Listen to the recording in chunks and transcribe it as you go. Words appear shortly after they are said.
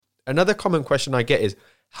Another common question I get is,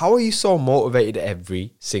 how are you so motivated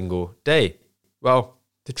every single day? Well,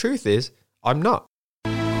 the truth is, I'm not.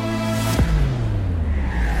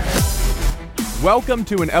 Welcome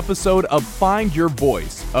to an episode of Find Your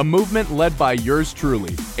Voice, a movement led by yours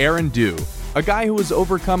truly, Aaron Dew, a guy who has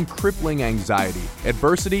overcome crippling anxiety,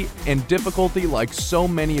 adversity, and difficulty like so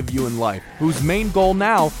many of you in life, whose main goal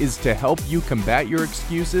now is to help you combat your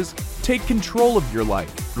excuses, take control of your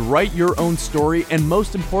life, write your own story, and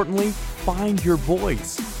most importantly, find your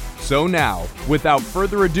voice. So now, without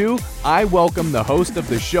further ado, I welcome the host of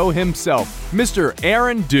the show himself, Mr.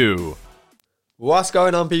 Aaron Dew. What's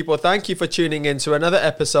going on, people? Thank you for tuning in to another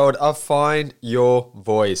episode of Find Your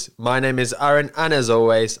Voice. My name is Aaron, and as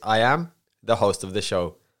always, I am the host of the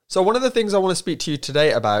show. So one of the things I want to speak to you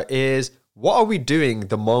today about is, what are we doing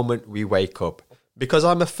the moment we wake up? Because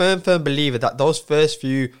I'm a firm believer that those first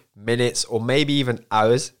few minutes or maybe even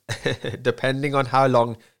hours, depending on how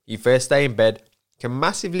long you first stay in bed, can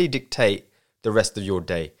massively dictate the rest of your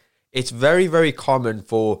day. It's very common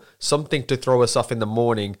for something to throw us off in the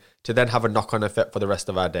morning to then have a knock-on effect for the rest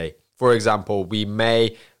of our day. For example, we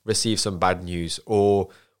may receive some bad news, or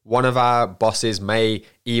one of our bosses may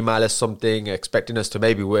email us something expecting us to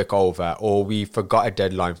maybe work over, or we forgot a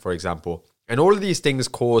deadline, for example. And all of these things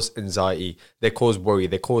cause anxiety, they cause worry,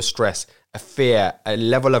 they cause stress, a fear, a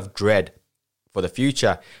level of dread for the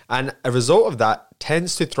future. And a result of that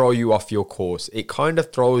tends to throw you off your course. It kind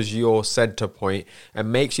of throws your center point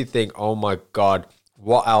and makes you think, oh my God,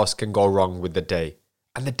 what else can go wrong with the day?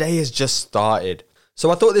 And the day has just started.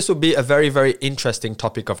 So I thought this would be a very interesting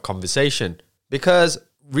topic of conversation, because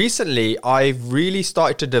recently I've really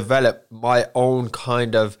started to develop my own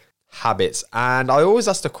kind of habits. And I always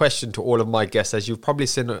ask the question to all of my guests, as you've probably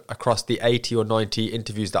seen across the 80 or 90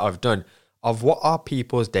 interviews that I've done, of what are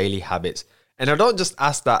people's daily habits? And I don't just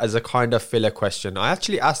ask that as a kind of filler question. I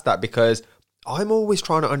actually ask that because I'm always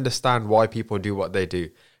trying to understand why people do what they do.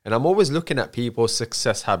 And I'm always looking at people's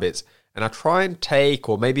success habits, and I try and take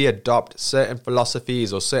or maybe adopt certain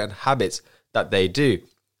philosophies or certain habits that they do.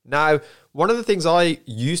 Now, one of the things I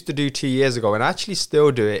used to do 2 years ago, and I actually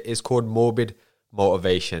still do it, is called morbid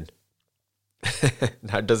motivation.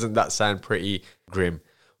 Now, doesn't that sound pretty grim?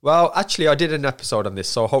 Well, actually, I did an episode on this,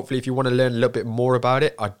 so hopefully if you want to learn a little bit more about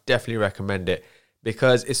it, I definitely recommend it,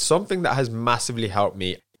 because it's something that has massively helped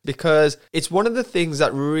me, because it's one of the things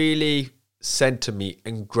that really center me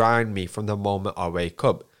and ground me from the moment I wake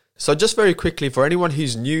up. So just very quickly, for anyone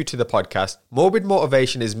who's new to the podcast, morbid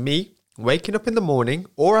motivation is me waking up in the morning,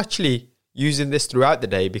 or actually using this throughout the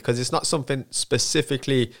day, because it's not something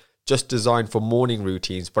specifically just designed for morning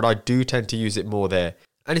routines, but I do tend to use it more there.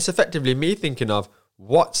 And it's effectively me thinking of,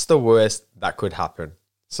 what's the worst that could happen?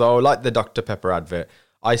 So like the Dr. Pepper advert,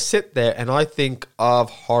 I sit there and I think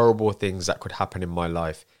of horrible things that could happen in my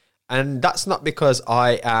life. And that's not because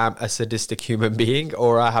I am a sadistic human being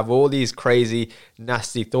or I have all these crazy,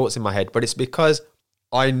 nasty thoughts in my head, but it's because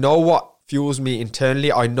I know what fuels me internally.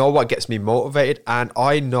 I know what gets me motivated, and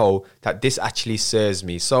I know that this actually serves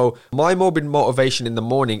me. So my morbid motivation in the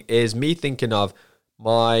morning is me thinking of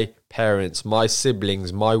my parents, my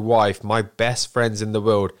siblings, my wife, my best friends in the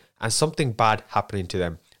world, and something bad happening to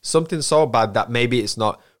them. Something so bad that maybe it's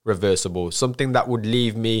not reversible. Something that would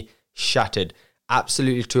leave me shattered,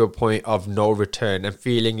 absolutely to a point of no return, and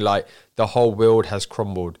feeling like the whole world has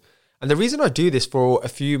crumbled. And the reason I do this for a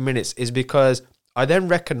few minutes is because I then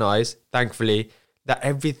recognize, thankfully, that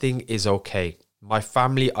everything is okay. My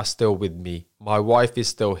family are still with me. My wife is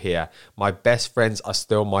still here. My best friends are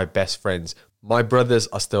still my best friends. My brothers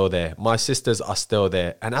are still there. My sisters are still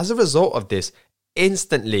there. And as a result of this,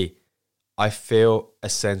 instantly, I feel a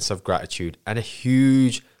sense of gratitude and a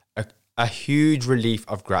huge relief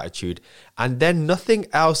of gratitude. And then nothing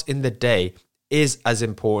else in the day is as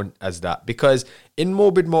important as that. Because in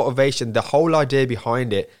morbid motivation, the whole idea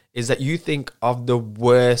behind it is that you think of the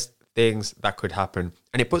worst things that could happen.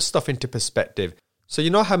 And it puts stuff into perspective. So you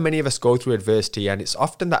know how many of us go through adversity, and it's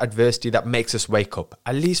often that adversity that makes us wake up,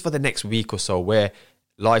 at least for the next week or so, where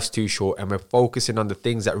life's too short and we're focusing on the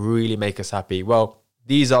things that really make us happy. Well,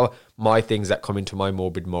 these are my things that come into my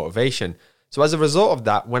morbid motivation. So as a result of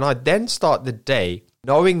that, when I then start the day,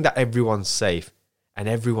 knowing that everyone's safe and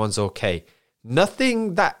everyone's okay,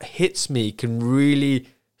 nothing that hits me can really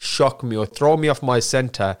shock me or throw me off my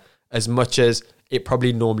center as much as it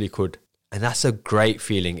probably normally could. And that's a great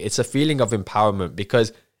feeling. It's a feeling of empowerment,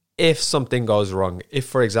 because if something goes wrong, if,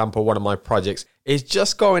 for example, one of my projects is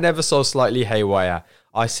just going ever so slightly haywire,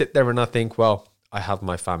 I sit there and I think, well, I have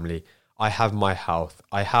my family, I have my health,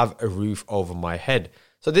 I have a roof over my head.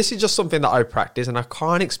 So this is just something that I practice, and I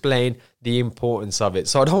can't explain the importance of it.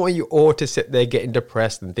 So I don't want you all to sit there getting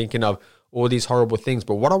depressed and thinking of all these horrible things.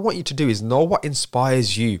 But what I want you to do is know what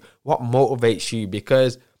inspires you, what motivates you.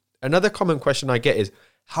 Because another common question I get is,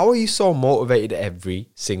 how are you so motivated every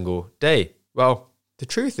single day? Well, the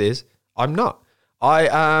truth is, I'm not. I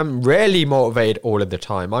am rarely motivated all of the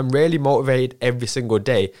time. I'm rarely motivated every single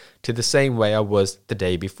day to the same way I was the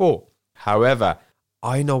day before. However,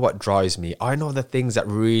 I know what drives me. I know the things that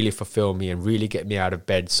really fulfill me and really get me out of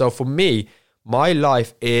bed. So for me, my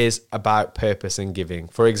life is about purpose and giving.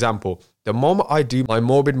 For example, the moment I do my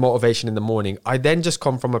morbid motivation in the morning, I then just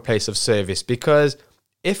come from a place of service, because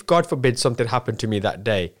if God forbid something happened to me that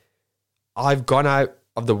day, I've gone out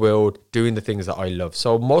of the world doing the things that I love.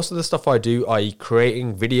 So most of the stuff I do, i.e.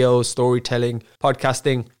 creating videos, storytelling,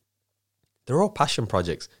 podcasting, they're all passion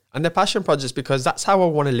projects. And they're passion projects because that's how I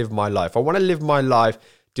want to live my life. I want to live my life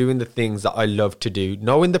doing the things that I love to do,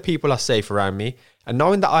 knowing the people are safe around me, and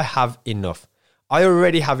knowing that I have enough. I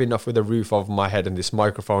already have enough with a roof over my head and this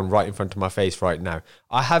microphone right in front of my face right now.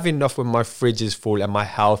 I have enough when my fridge is full and my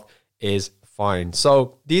health is fine.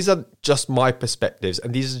 So these are just my perspectives,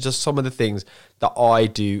 and these are just some of the things that I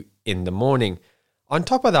do in the morning. On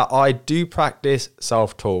top of that, I do practice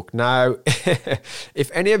self-talk. Now, if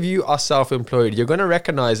any of you are self-employed, you're going to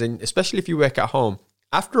recognize, and especially if you work at home,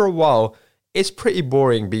 after a while, it's pretty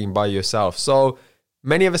boring being by yourself. So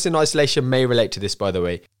many of us in isolation may relate to this, by the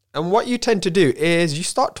way. And what you tend to do is you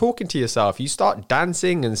start talking to yourself. You start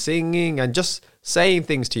dancing and singing and just saying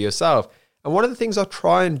things to yourself. And one of the things I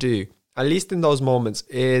try and do, at least in those moments,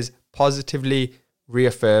 is positively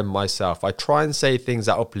reaffirm myself. I try and say things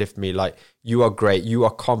that uplift me, like, you are great, you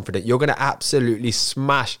are confident, you're going to absolutely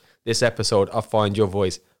smash this episode of Find Your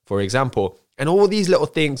Voice, for example. And all these little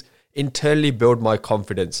things internally build my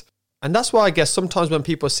confidence. And that's why I guess sometimes when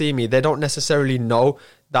people see me, they don't necessarily know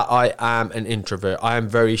that I am an introvert. I am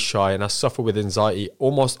very shy and I suffer with anxiety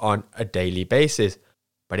almost on a daily basis.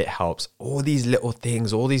 But it helps. All these little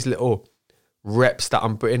things, all these little reps that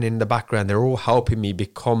I'm putting in the background, they're all helping me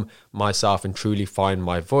become myself and truly find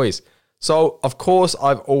my voice. So, of course,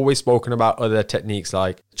 I've always spoken about other techniques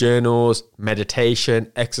like journals,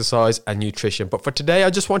 meditation, exercise, and nutrition. But for today,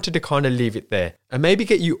 I just wanted to kind of leave it there and maybe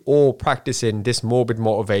get you all practicing this morbid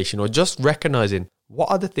motivation, or just recognizing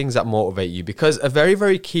what are the things that motivate you. Because a very,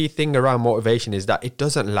 very key thing around motivation is that it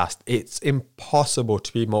doesn't last. It's impossible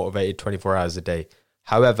to be motivated 24 hours a day.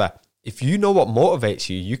 However, if you know what motivates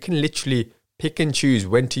you, you can literally pick and choose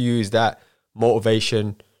when to use that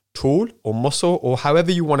motivation tool or muscle, or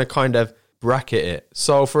however you want to kind of bracket it.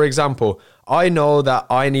 So for example, I know that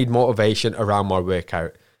I need motivation around my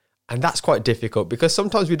workout, and that's quite difficult because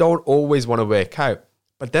sometimes we don't always want to work out.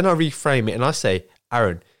 But then I reframe it and I say,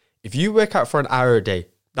 Aaron, if you work out for an hour a day,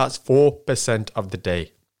 that's 4% of the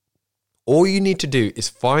day. All you need to do is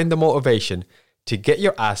find the motivation to get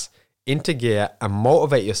your ass into gear and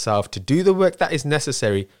motivate yourself to do the work that is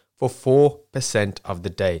necessary for 4% of the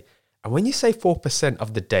day. And when you say 4%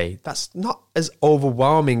 of the day, that's not as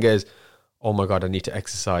overwhelming as, oh my God, I need to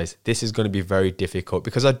exercise. This is going to be very difficult,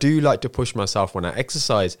 because I do like to push myself when I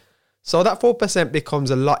exercise. So that 4% becomes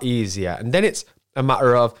a lot easier. And then it's a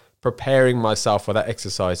matter of preparing myself for that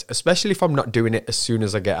exercise, especially if I'm not doing it as soon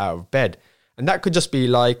as I get out of bed. And that could just be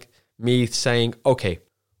like me saying, okay,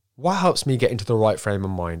 what helps me get into the right frame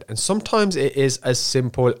of mind? And sometimes it is as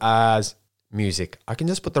simple as music. I can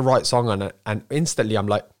just put the right song on it and instantly I'm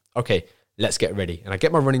like, okay, let's get ready. And I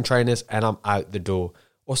get my running trainers and I'm out the door.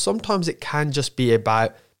 Or sometimes it can just be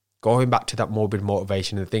about going back to that morbid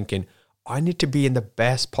motivation and thinking, I need to be in the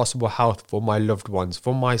best possible health for my loved ones,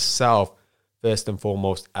 for myself, first and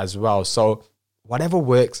foremost as well. So whatever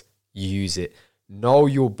works, use it. Know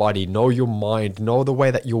your body, know your mind, know the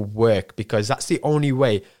way that you work, because that's the only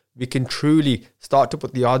way we can truly start to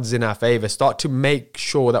put the odds in our favor, start to make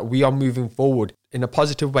sure that we are moving forward in a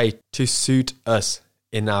positive way to suit us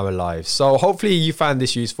in our lives. So hopefully you found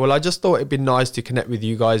this useful. I just thought it'd be nice to connect with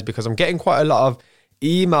you guys because I'm getting quite a lot of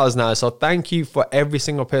emails now. So thank you for every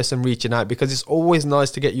single person reaching out, because it's always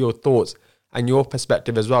nice to get your thoughts and your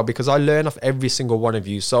perspective as well, because I learn off every single one of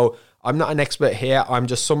you. So I'm not an expert here. I'm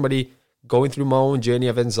just somebody going through my own journey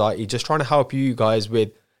of anxiety, just trying to help you guys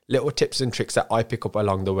with little tips and tricks that I pick up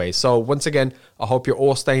along the way. So once again, I hope you're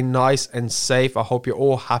all staying nice and safe. I hope you're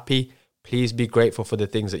all happy. Please be grateful for the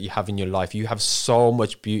things that you have in your life. You have so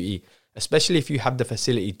much beauty, especially if you have the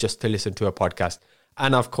facility just to listen to a podcast.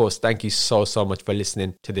 And of course, thank you so much for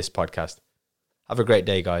listening to this podcast. Have a great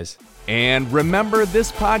day, guys. And remember,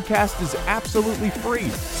 this podcast is absolutely free.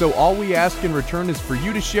 So all we ask in return is for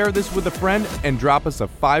you to share this with a friend and drop us a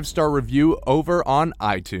 5-star review over on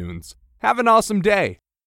iTunes. Have an awesome day.